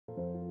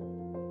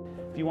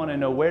If you want to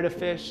know where to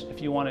fish,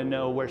 if you want to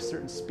know where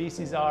certain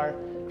species are,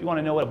 if you want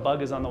to know what a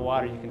bug is on the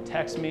water, you can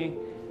text me.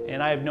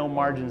 And I have no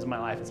margins in my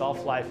life. It's all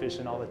fly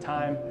fishing all the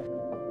time.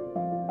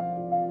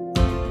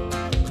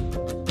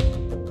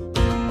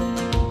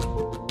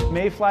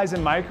 Mayflies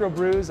and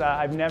microbrews.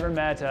 I've never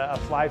met a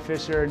fly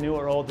fisher, new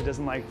or old, that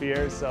doesn't like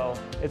beer, so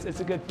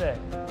it's a good fit.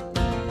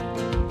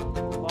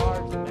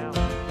 Large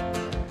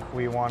amount.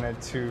 We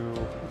wanted to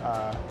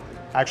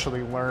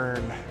actually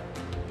learn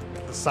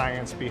the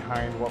science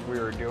behind what we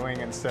were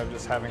doing instead of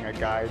just having a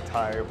guide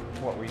type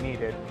what we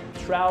needed.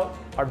 Trout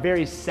are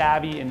very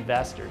savvy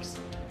investors.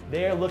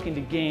 They are looking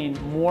to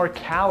gain more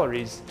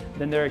calories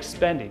than they're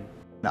expending.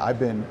 I've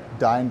been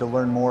dying to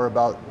learn more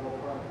about,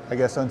 I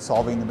guess,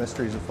 unsolving the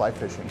mysteries of fly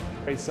fishing.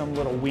 Some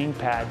little wing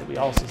pad that we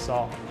also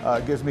saw.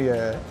 It gives me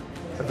a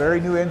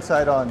very new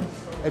insight on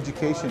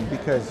education,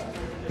 because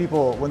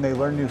people, when they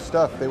learn new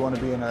stuff, they want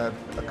to be in a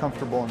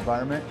comfortable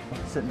environment.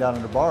 Sitting down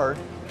at a bar,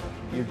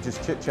 you're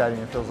just chit-chatting.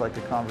 It feels like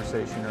a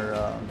conversation, or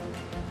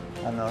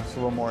I don't know, it's a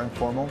little more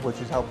informal, which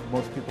is how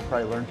most people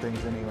probably learn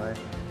things anyway.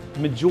 The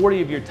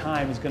majority of your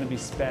time is going to be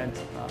spent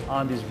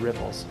on these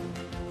riffles.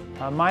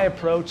 My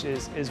approach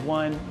is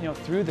one,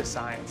 through the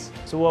science.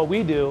 So what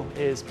we do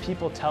is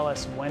people tell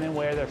us when and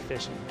where they're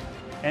fishing,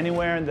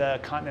 anywhere in the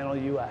continental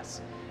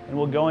US. And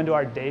we'll go into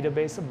our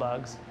database of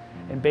bugs,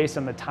 and based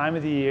on the time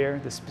of the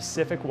year, the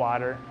specific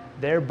water,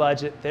 their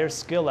budget, their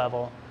skill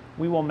level,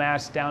 we will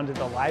match down to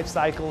the life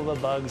cycle of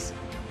the bugs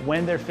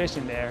when they're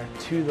fishing there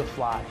to the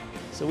fly.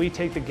 So we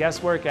take the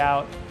guesswork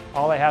out.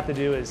 All I have to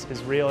do is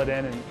reel it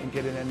in and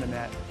get it in the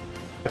net.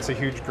 It's a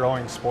huge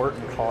growing sport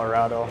in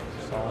Colorado,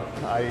 so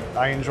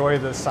I enjoy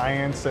the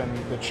science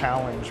and the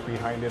challenge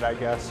behind it, I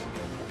guess.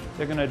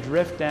 They're going to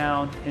drift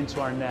down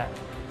into our net.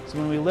 So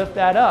when we lift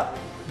that up,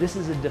 this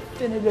is a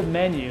definitive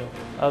menu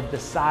of the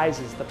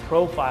sizes, the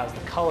profiles,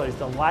 the colors,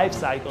 the life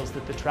cycles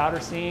that the trout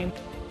are seeing.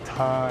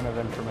 Ton of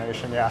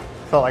information, yeah.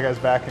 Felt like I was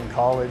back in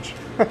college.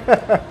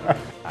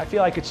 I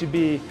feel like it should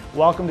be,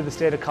 welcome to the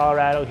state of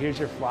Colorado, here's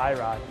your fly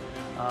rod.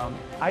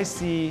 I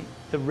see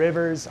the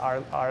rivers,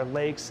 our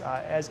lakes,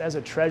 as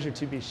a treasure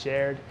to be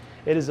shared.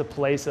 It is a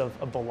place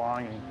of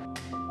belonging.